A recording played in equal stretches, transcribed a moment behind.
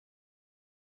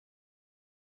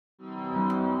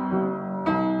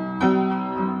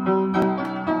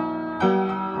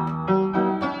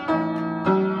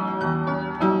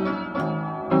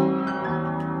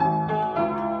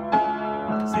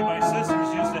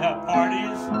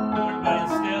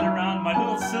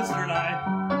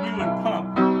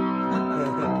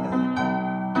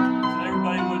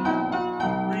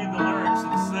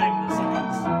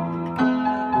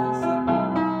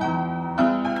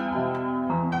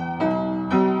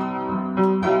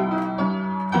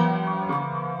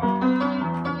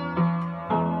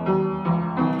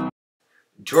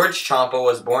George Ciampa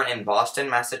was born in Boston,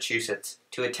 Massachusetts,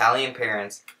 to Italian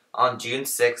parents on June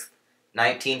 6,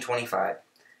 1925.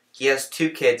 He has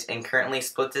 2 kids and currently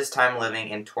splits his time living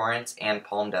in Torrance and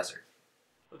Palm Desert.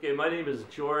 Okay, my name is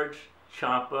George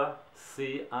Ciampa,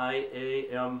 C-I-A-M-P-A,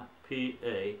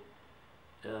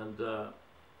 and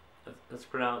that's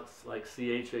pronounced like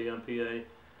C-H-A-M-P-A.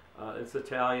 It's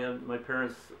Italian. My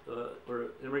parents were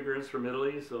immigrants from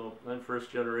Italy, so I'm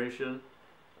first generation.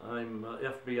 I'm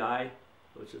FBI,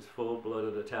 which is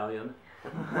full-blooded Italian.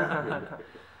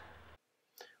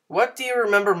 What do you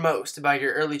remember most about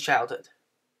your early childhood?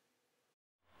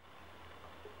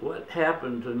 What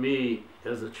happened to me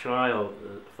as a child,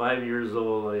 at 5 years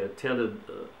old, I attended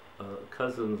a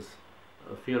cousin's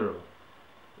funeral.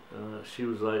 She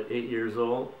was like 8 years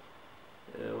old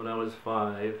when I was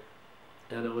 5,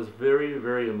 and it was very,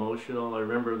 very emotional. I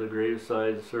remember the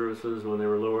graveside services when they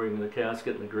were lowering the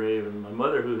casket in the grave, and my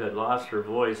mother, who had lost her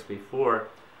voice before,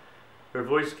 her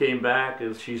voice came back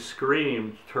as she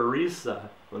screamed, "Teresa,"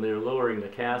 when they were lowering the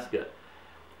casket.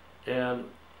 And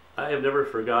I have never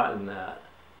forgotten that.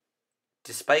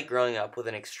 Despite growing up with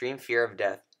an extreme fear of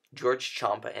death, George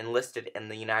Ciampa enlisted in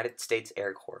the United States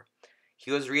Air Corps.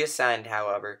 He was reassigned,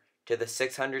 however, to the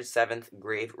 607th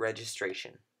Grave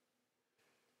Registration.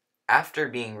 After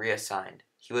being reassigned,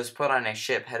 he was put on a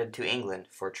ship headed to England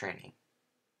for training.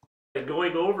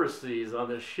 Going overseas on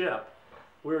this ship,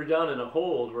 we were down in a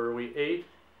hold where we ate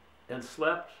and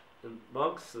slept in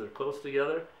bunks that are close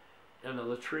together, and the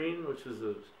latrine, which is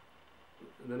the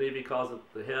Navy calls it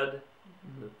the head,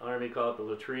 the Army calls it the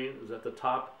latrine, is at the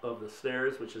top of the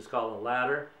stairs, which is called a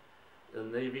ladder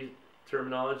in Navy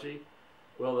terminology.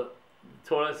 Well, the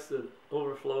toilets that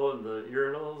overflow and the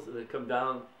urinals, and they come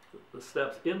down the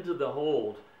steps into the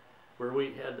hold where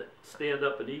we had to stand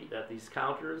up and eat at these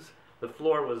counters. The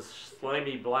floor was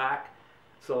slimy black,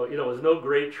 so you know it was no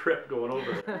great trip going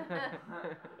over there.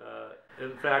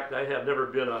 In fact, I have never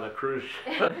been on a cruise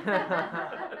ship.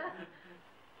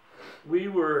 We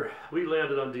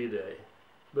landed on D-Day,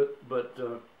 but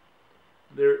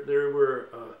there were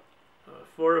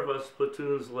 4 of us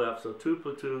platoons left, so 2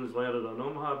 platoons landed on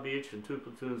Omaha Beach and 2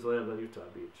 platoons landed on Utah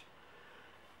Beach.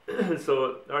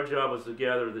 So our job was to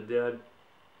gather the dead,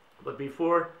 but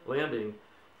before landing,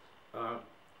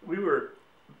 we were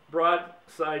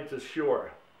broadside to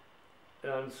shore,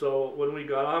 and so when we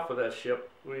got off of that ship,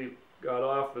 we got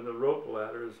off in the rope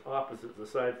ladders opposite the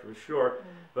side from shore,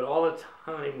 but all the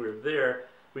time we were there,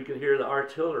 we could hear the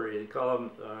artillery. They call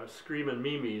them screaming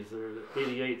Mimis. They're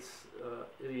the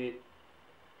 88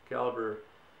 caliber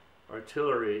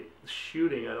artillery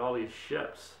shooting at all these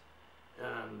ships,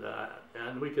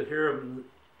 and we could hear them.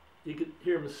 You could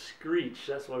hear them screech.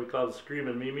 That's why we call them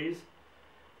screaming Mimis.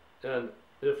 And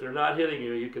if they're not hitting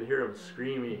you, you can hear them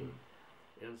screaming.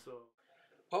 And so.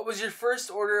 What was your first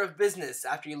order of business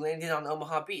after you landed on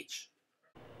Omaha Beach?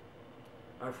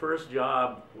 Our first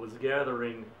job was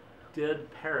gathering dead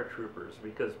paratroopers,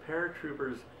 because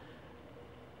paratroopers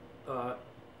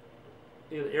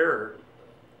in error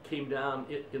came down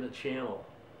in a channel,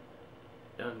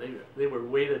 and they were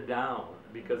weighted down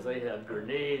because they had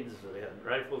grenades, they had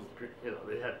rifles, you know,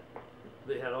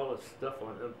 they had all this stuff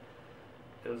on them,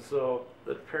 and so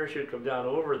the parachute come down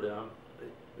over them,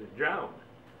 they drowned.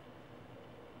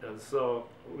 And so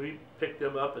we picked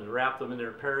them up and wrapped them in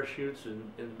their parachutes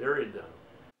and buried them.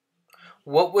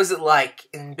 What was it like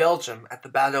in Belgium at the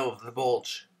Battle of the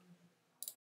Bulge?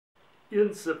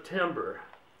 In September,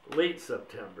 late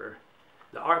September,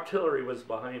 the artillery was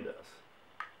behind us.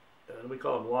 And we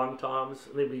call them long toms.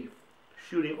 And they'd be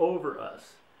shooting over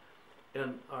us.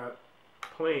 And our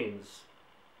planes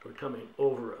were coming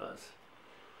over us.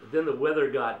 But then the weather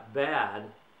got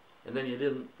bad. And then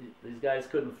these guys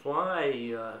couldn't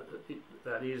fly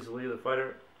that easily, the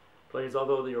fighter planes,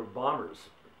 although they were bombers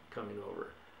coming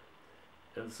over.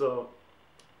 And so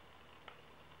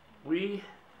we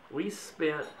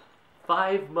spent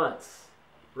 5 months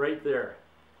right there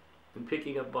in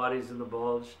picking up bodies in the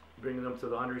bulge, bringing them to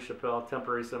the Henri Chapelle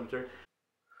temporary cemetery.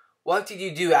 What did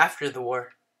you do after the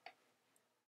war?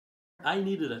 I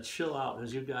needed to chill out,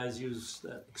 as you guys use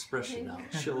that expression now,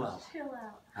 chill out. Chill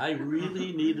out. I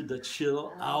really needed to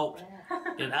chill out,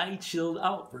 and I chilled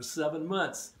out for 7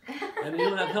 months. And you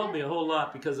know, that helped me a whole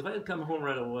lot, because if I had come home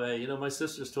right away, you know, my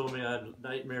sisters told me I had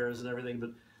nightmares and everything,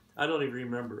 but I don't even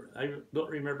remember. I don't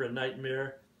remember a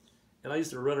nightmare. And I used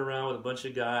to run around with a bunch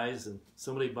of guys, and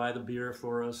somebody buy the beer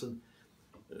for us, and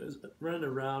running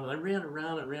around, and I ran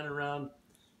around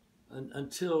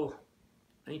until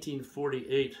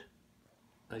 1948.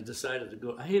 I decided to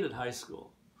go. I hated high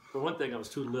school. For one thing, I was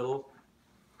too little,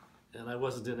 and I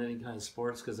wasn't in any kind of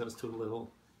sports because I was too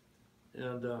little.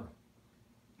 And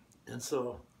And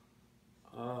so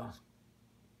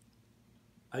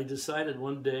I decided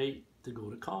one day to go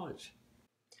to college.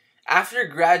 After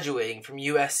graduating from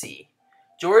USC,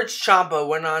 George Ciampa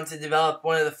went on to develop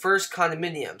one of the first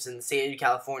condominiums in the state of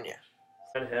California.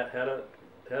 I had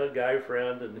a guy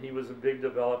friend, and he was a big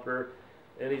developer,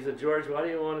 and he said, "George, why do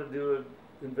you want to do an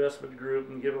investment group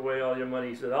and give away all your money?"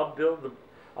 He said, I'll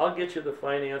get you the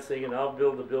financing, and I'll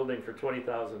build the building for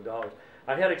 $20,000.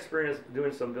 I had experience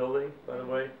doing some building, by the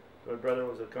way. My brother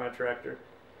was a contractor,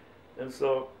 and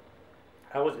so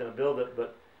I was going to build it,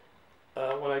 but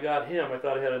when I got him, I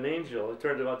thought I had an angel. It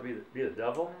turned out to be the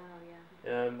devil. Oh,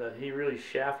 yeah. And he really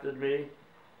shafted me.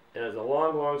 And it's a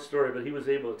long, long story, but he was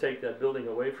able to take that building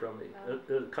away from me. Oh.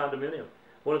 A condominium.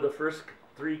 One of the first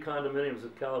 3 condominiums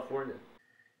in California.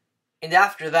 And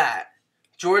after that,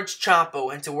 George Ciampa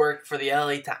went to work for the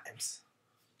LA Times.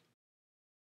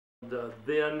 And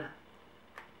then,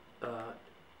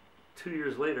 2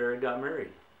 years later, I got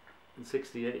married in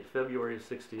 '68, February of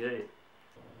 '68.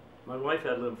 My wife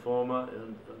had lymphoma,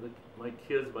 and my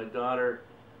kids, my daughter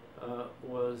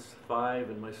was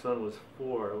 5 and my son was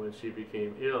 4 when she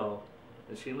became ill.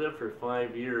 And she lived for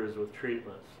 5 years with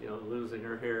treatments, you know, losing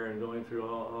her hair and going through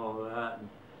all of that.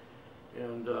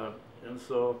 And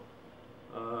so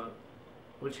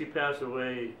when she passed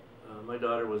away, my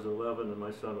daughter was 11 and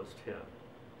my son was 10.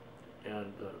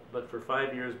 And but for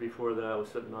 5 years before that, I was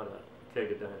sitting on a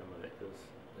keg of dynamite because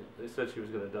they said she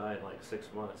was going to die in like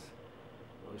 6 months.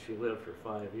 Well, she lived for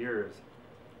 5 years.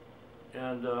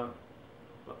 And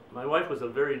my wife was a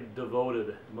very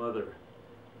devoted mother,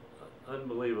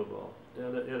 unbelievable,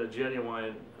 and a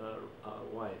genuine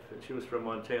wife. And she was from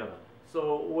Montana.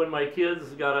 So when my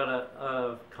kids got out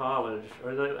of college,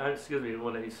 or excuse me,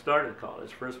 when they started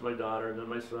college, first my daughter and then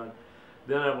my son,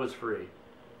 then I was free.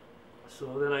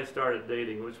 So then I started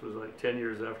dating, which was like 10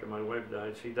 years after my wife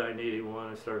died. She died in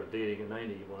 '81. I started dating in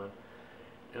 '91.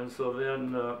 And so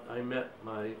then I met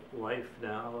my wife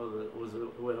now, that was a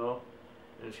widow,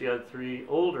 and she had 3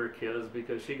 older kids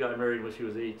because she got married when she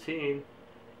was 18,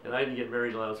 and I didn't get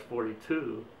married until I was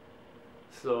 42.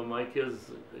 So my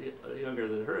kids younger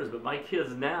than hers, but my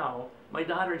kids now, my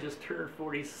daughter just turned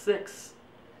 46,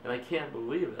 and I can't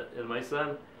believe it. And my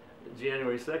son,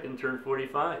 January 2nd, turned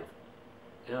 45.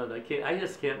 And I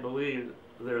just can't believe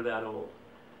they're that old.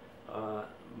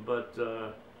 But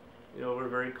you know, we're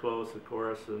very close, of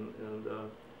course, and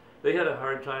they had a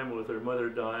hard time with their mother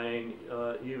dying,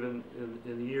 even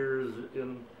in years,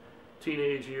 in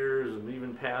teenage years, and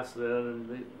even past then,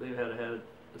 and they've had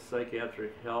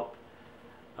psychiatric help.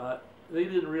 They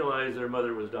didn't realize their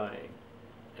mother was dying.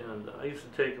 And I used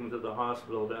to take them to the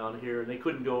hospital down here, and they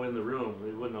couldn't go in the room.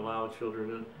 They wouldn't allow children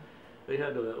in. They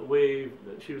had to wave.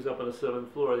 She was up on the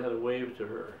 7th floor. They had to wave to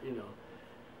her, you know.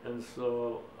 And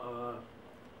so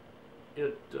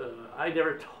I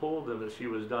never told them that she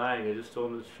was dying. I just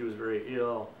told them that she was very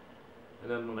ill.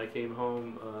 And then when I came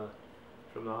home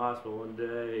from the hospital one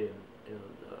day and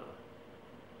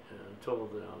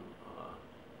told them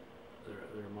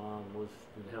their mom was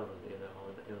in heaven, you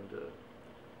know, and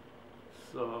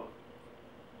so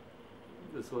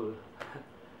it's a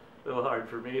little hard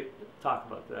for me to talk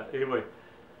about that. Anyway.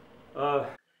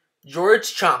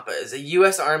 George Ciampa is a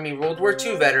U.S. Army World War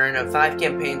II veteran of 5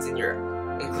 campaigns in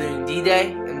Europe, including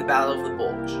D-Day and the Battle of the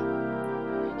Bulge.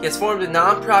 He has formed a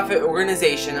non-profit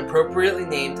organization appropriately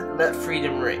named Let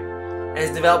Freedom Ring, and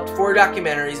has developed 4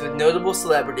 documentaries with notable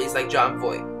celebrities like Jon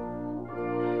Voight.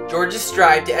 George's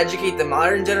strive to educate the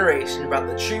modern generation about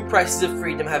the true prices of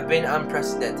freedom have been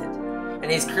unprecedented,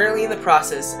 and he is currently in the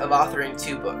process of authoring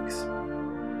 2 books.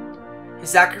 His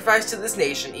sacrifice to this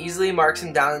nation easily marks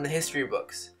him down in the history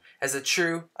books as a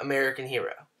true American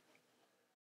hero.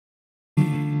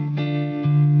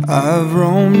 I've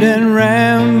roamed and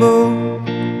rambled,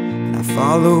 and I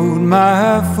followed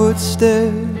my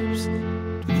footsteps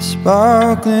to the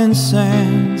sparkling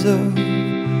sands of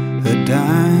a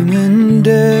diamond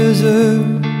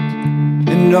desert.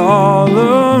 And all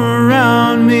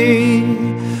around me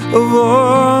a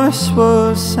voice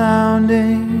was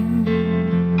sounding,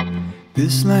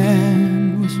 this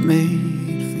land was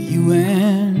made for you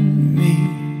and me.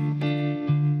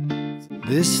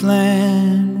 This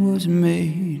land was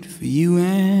made for you and me.